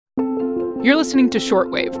You're listening to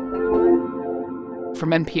Shortwave from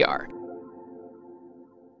NPR.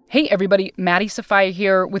 Hey, everybody. Maddie Sofia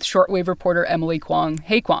here with Shortwave reporter Emily Kwong.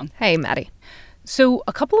 Hey, Kwong. Hey, Maddie. So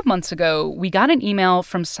a couple of months ago, we got an email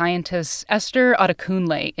from scientist Esther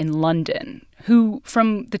Adekunle in London, who,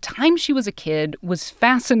 from the time she was a kid, was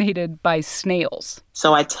fascinated by snails.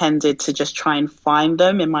 So I tended to just try and find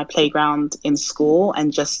them in my playground in school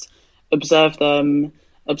and just observe them,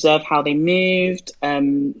 observe how they moved.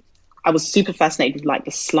 I was super fascinated with like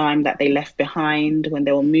the slime that they left behind when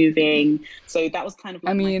they were moving. So that was kind of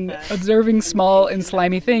like observing small and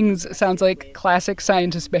slimy things sounds like classic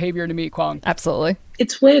scientist behavior to me, Kwong. Absolutely.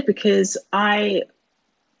 It's weird because I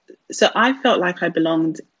felt like I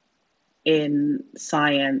belonged in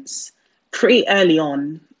science pretty early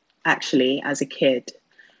on, actually, as a kid.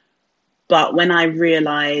 But when I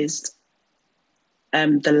realized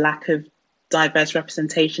the lack of diverse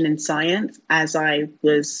representation in science as I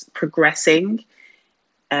was progressing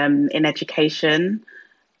in education,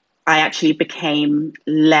 I actually became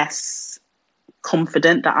less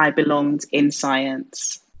confident that I belonged in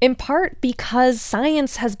science. In part because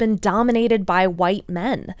science has been dominated by white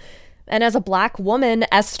men. And as a Black woman,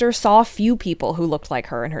 Esther saw few people who looked like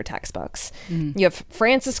her in her textbooks. You have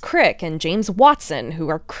Francis Crick and James Watson, who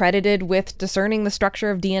are credited with discerning the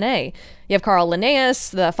structure of DNA. You have Carl Linnaeus,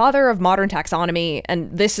 the father of modern taxonomy,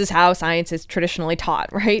 and this is how science is traditionally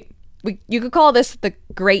taught, right? You could call this the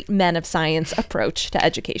great men of science approach to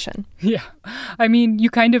education. Yeah. I mean, you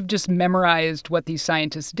kind of just memorized what these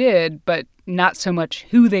scientists did, but not so much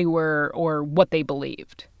who they were or what they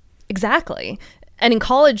believed. Exactly. And in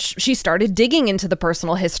college, she started digging into the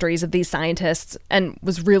personal histories of these scientists and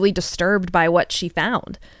was really disturbed by what she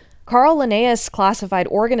found. Carl Linnaeus classified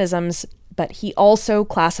organisms, but he also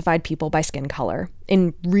classified people by skin color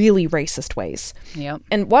in really racist ways. Yep.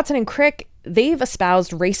 And Watson and Crick, they've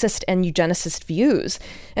espoused racist and eugenicist views.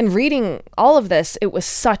 And reading all of this, it was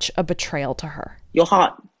such a betrayal to her. Your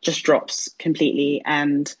heart just drops completely.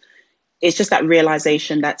 And it's just that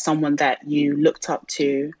realization that someone that you looked up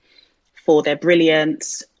to for their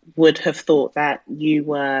brilliance would have thought that you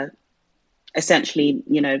were essentially,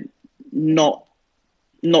 not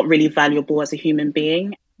really valuable as a human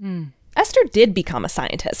being. Esther did become a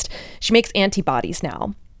scientist. She makes antibodies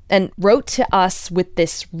now and wrote to us with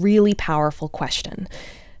this really powerful question.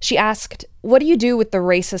 She asked, what do you do with the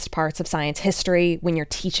racist parts of science history when you're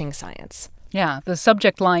teaching science? Yeah, the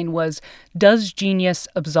subject line was, does genius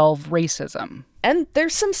absolve racism? And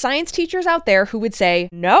there's some science teachers out there who would say,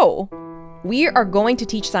 no, we are going to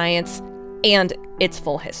teach science and its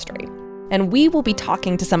full history. And we will be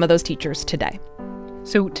talking to some of those teachers today.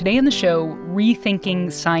 So today in the show,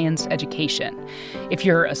 rethinking science education. If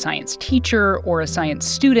you're a science teacher or a science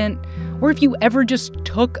student, or if you ever just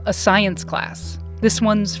took a science class, this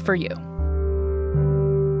one's for you.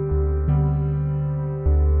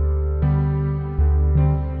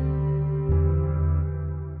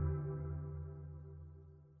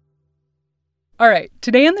 All right,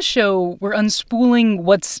 today on the show, we're unspooling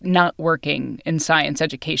what's not working in science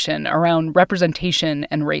education around representation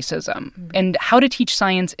and racism, and how to teach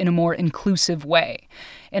science in a more inclusive way.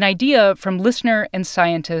 An idea from listener and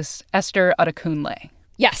scientist Esther Adekunle.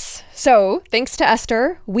 Yes. So, thanks to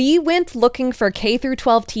Esther, we went looking for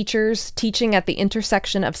K-12 teachers teaching at the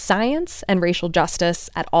intersection of science and racial justice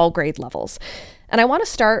at all grade levels. And I want to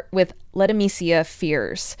start with Lettimisia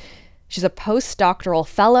Fears. She's a postdoctoral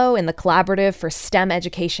fellow in the Collaborative for STEM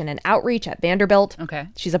Education and Outreach at Vanderbilt. Okay.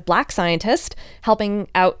 She's a Black scientist helping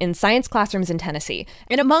out in science classrooms in Tennessee.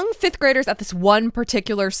 And among fifth graders at this one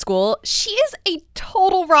particular school, she is a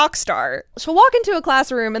total rock star. She'll walk into a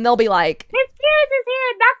classroom and they'll be like, Miss Fears is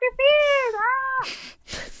here,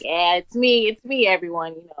 Dr. Fears. Yeah, it's me,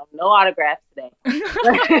 everyone. No autographs today.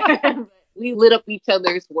 We lit up each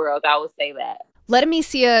other's world, I would say that.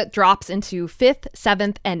 Lettimisia drops into 5th,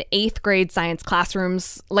 7th, and 8th grade science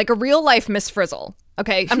classrooms like a real-life Miss Frizzle.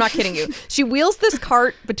 Okay, I'm not kidding you. She wheels this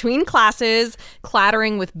cart between classes,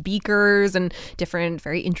 clattering with beakers and different,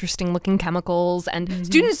 very interesting-looking chemicals. And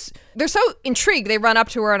students, they're so intrigued, they run up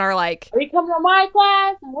to her and are like, are you coming to my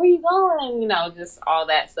class? Where are you going? Just all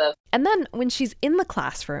that stuff. And then when she's in the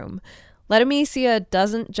classroom, Lettimisia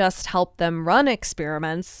doesn't just help them run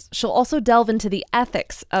experiments, she'll also delve into the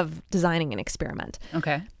ethics of designing an experiment.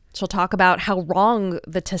 Okay. She'll talk about how wrong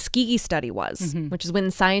the Tuskegee study was, which is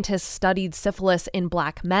when scientists studied syphilis in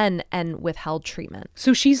Black men and withheld treatment.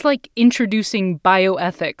 So she's like introducing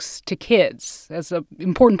bioethics to kids as an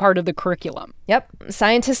important part of the curriculum. Yep.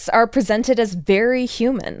 Scientists are presented as very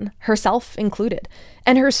human, herself included.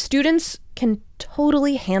 And her students can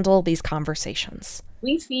totally handle these conversations.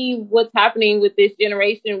 We see what's happening with this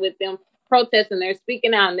generation with them protesting, they're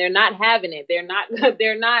speaking out, and they're not having it. They're not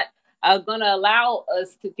going to allow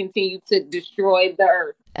us to continue to destroy the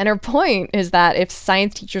earth. And her point is that if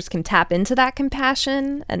science teachers can tap into that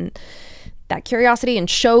compassion and that curiosity and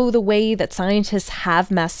show the way that scientists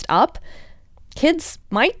have messed up, kids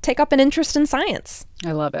might take up an interest in science.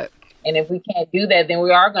 I love it. And if we can't do that, then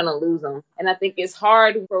we are going to lose them. And I think it's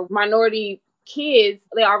hard for minority kids.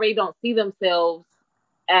 They already don't see themselves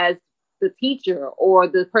as the teacher or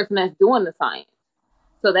the person that's doing the science.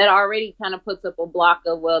 So that already kind of puts up a block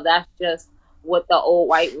of, well, that's just what the old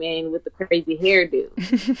white men with the crazy hair do.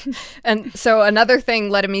 And so another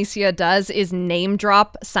thing Lettimisia does is name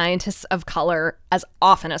drop scientists of color as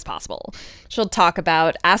often as possible. She'll talk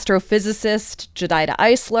about astrophysicist Jedidah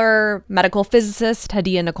Eisler, medical physicist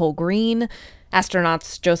Hadia Nicole Green,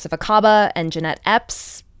 astronauts Joseph Acaba and Jeanette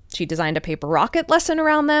Epps. She designed a paper rocket lesson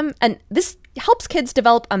around them. And this helps kids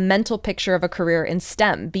develop a mental picture of a career in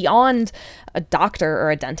STEM beyond a doctor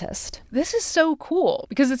or a dentist. This is so cool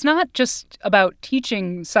because it's not just about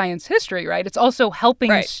teaching science history, right? It's also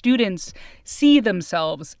helping students see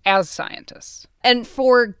themselves as scientists. And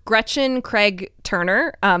for Gretchen Craig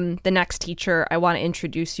Turner, the next teacher I want to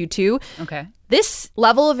introduce you to, okay, this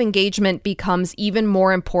level of engagement becomes even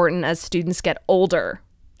more important as students get older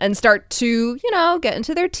and start to, get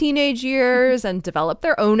into their teenage years and develop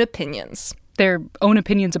their own opinions. Their own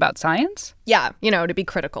opinions about science? Yeah, to be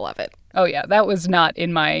critical of it. Oh, yeah, that was not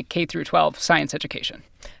in my K through 12 science education.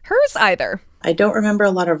 Hers either. I don't remember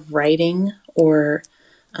a lot of writing or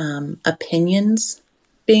opinions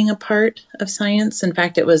being a part of science. In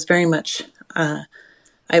fact, it was very much, I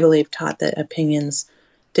believe, taught that opinions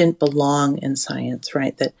didn't belong in science,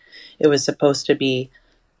 right? That it was supposed to be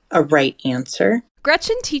a right answer.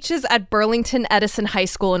 Gretchen teaches at Burlington Edison High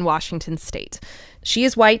School in Washington State. She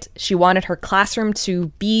is white. She wanted her classroom to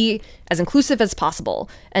be as inclusive as possible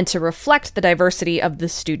and to reflect the diversity of the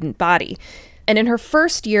student body. And in her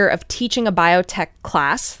first year of teaching a biotech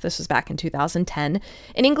class, this was back in 2010,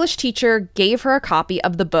 an English teacher gave her a copy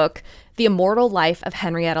of the book The Immortal Life of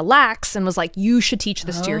Henrietta Lacks and was like, you should teach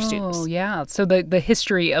this to your students. Oh, yeah. So the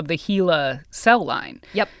history of the HeLa cell line.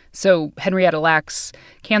 Yep. So Henrietta Lacks'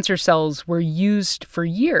 cancer cells were used for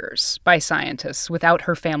years by scientists without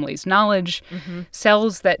her family's knowledge,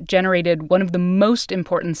 cells that generated one of the most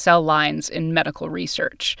important cell lines in medical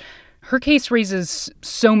research. Her case raises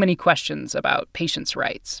so many questions about patients'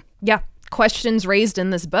 rights. Yeah, questions raised in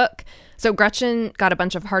this book. So Gretchen got a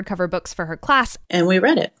bunch of hardcover books for her class. And we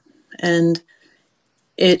read it. And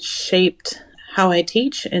it shaped how I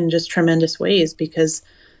teach in just tremendous ways because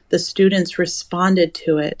the students responded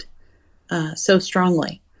to it so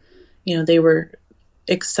strongly. They were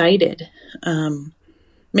excited.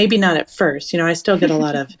 Maybe not at first. I still get a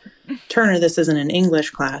lot of, Turner, this isn't an English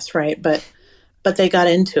class, right? But they got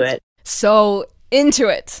into it. So into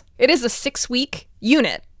it. It is a 6-week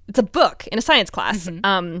unit. It's a book in a science class.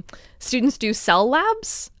 Students do cell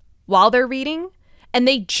labs while they're reading, and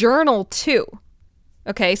they journal too.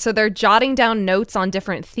 Okay, so they're jotting down notes on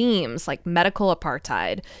different themes like medical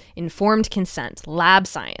apartheid, informed consent, lab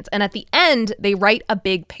science, and at the end, they write a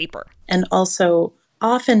big paper. And also,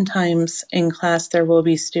 oftentimes in class, there will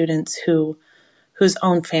be students whose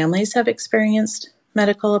own families have experienced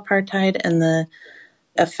medical apartheid and the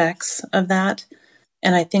effects of that.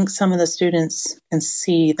 And I think some of the students can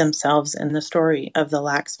see themselves in the story of the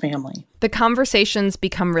Lacks family. The conversations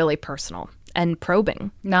become really personal and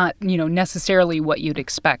probing. Not, necessarily what you'd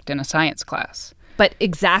expect in a science class. But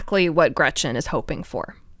exactly what Gretchen is hoping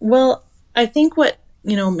for. Well, I think what,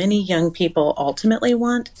 many young people ultimately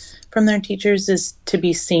want from their teachers is to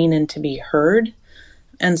be seen and to be heard.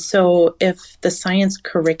 And so if the science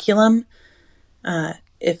curriculum,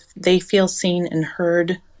 if they feel seen and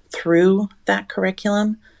heard through that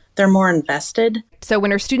curriculum, they're more invested. So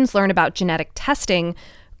when her students learn about genetic testing,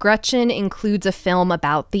 Gretchen includes a film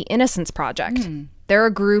about the Innocence Project. They're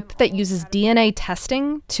a group that uses DNA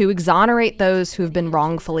testing to exonerate those who have been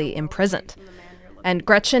wrongfully imprisoned. And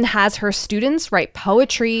Gretchen has her students write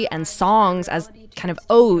poetry and songs as kind of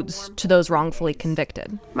odes to those wrongfully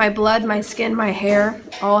convicted. My blood, my skin, my hair,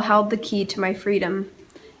 all held the key to my freedom.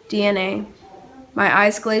 DNA. My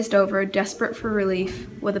eyes glazed over, desperate for relief,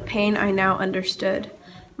 with a pain I now understood.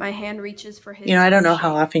 My hand reaches for his... I don't know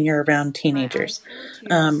how often you're around teenagers,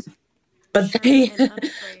 but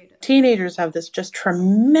teenagers have this just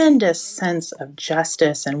tremendous sense of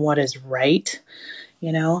justice and what is right,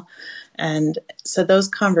 and so those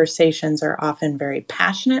conversations are often very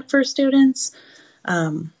passionate for students,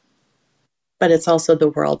 but it's also the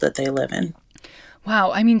world that they live in.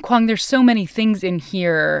 Wow. I mean, Kwong, there's so many things in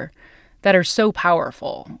here that are so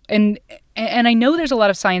powerful. And I know there's a lot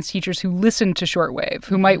of science teachers who listen to shortwave,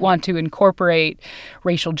 who might want to incorporate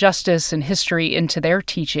racial justice and history into their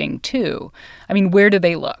teaching, too. I mean, where do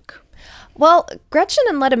they look? Well, Gretchen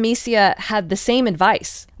and Letimecia had the same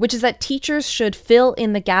advice, which is that teachers should fill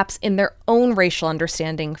in the gaps in their own racial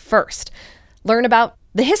understanding first. Learn about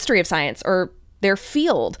the history of science or their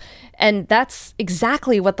field. And that's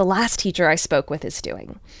exactly what the last teacher I spoke with is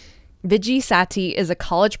doing. Viji Satty is a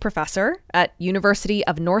college professor at University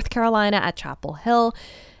of North Carolina at Chapel Hill,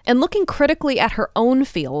 and looking critically at her own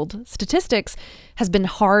field, statistics, has been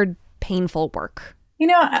hard, painful work. You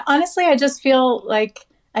know, honestly, I just feel like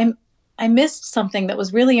I missed something that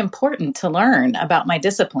was really important to learn about my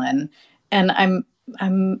discipline, and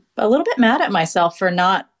I'm a little bit mad at myself for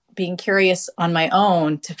not being curious on my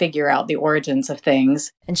own to figure out the origins of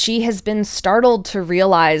things. And she has been startled to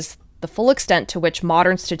realize the full extent to which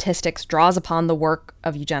modern statistics draws upon the work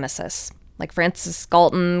of eugenicists, like Francis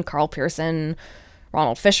Galton, Carl Pearson,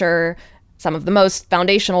 Ronald Fisher. Some of the most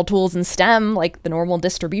foundational tools in STEM, like the normal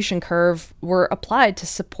distribution curve, were applied to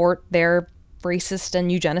support their racist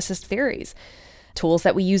and eugenicist theories, tools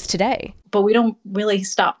that we use today. But we don't really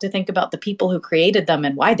stop to think about the people who created them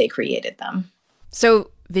and why they created them. So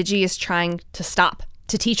Viji is trying to stop,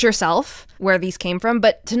 to teach herself where these came from,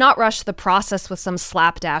 but to not rush the process with some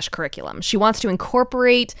slapdash curriculum. She wants to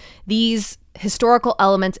incorporate these historical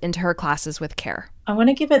elements into her classes with care. I want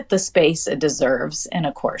to give it the space it deserves in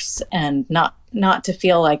a course, and not to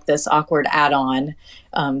feel like this awkward add-on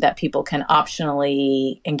that people can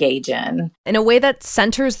optionally engage in a way that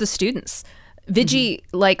centers the students. Viji,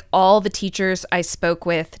 like all the teachers I spoke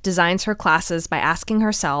with, designs her classes by asking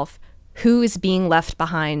herself, who is being left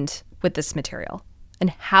behind with this material? And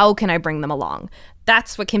how can I bring them along?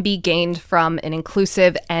 That's what can be gained from an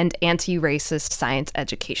inclusive and anti-racist science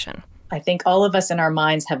education. I think all of us in our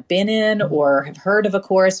minds have been in or have heard of a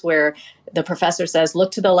course where the professor says,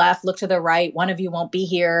 look to the left, look to the right, one of you won't be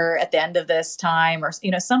here at the end of this time, or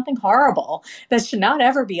something horrible that should not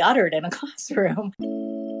ever be uttered in a classroom.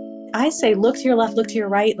 I say, look to your left, look to your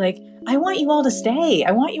right. Like, I want you all to stay.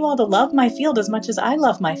 I want you all to love my field as much as I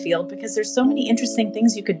love my field, because there's so many interesting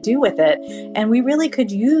things you could do with it. And we really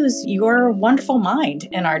could use your wonderful mind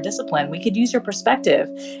in our discipline. We could use your perspective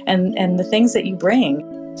and the things that you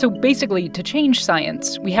bring. So basically, to change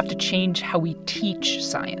science, we have to change how we teach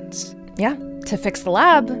science. Yeah, to fix the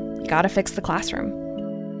lab, you gotta fix the classroom.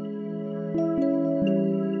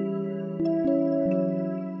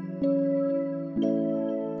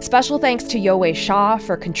 Special thanks to Yowei Shaw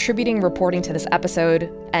for contributing reporting to this episode,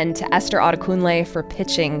 and to Esther Adekunle for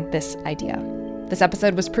pitching this idea. This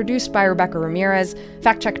episode was produced by Rebecca Ramirez,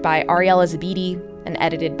 fact-checked by Ariella Zabidi, and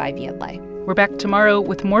edited by Viet Le. We're back tomorrow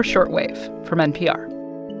with more Shortwave from NPR.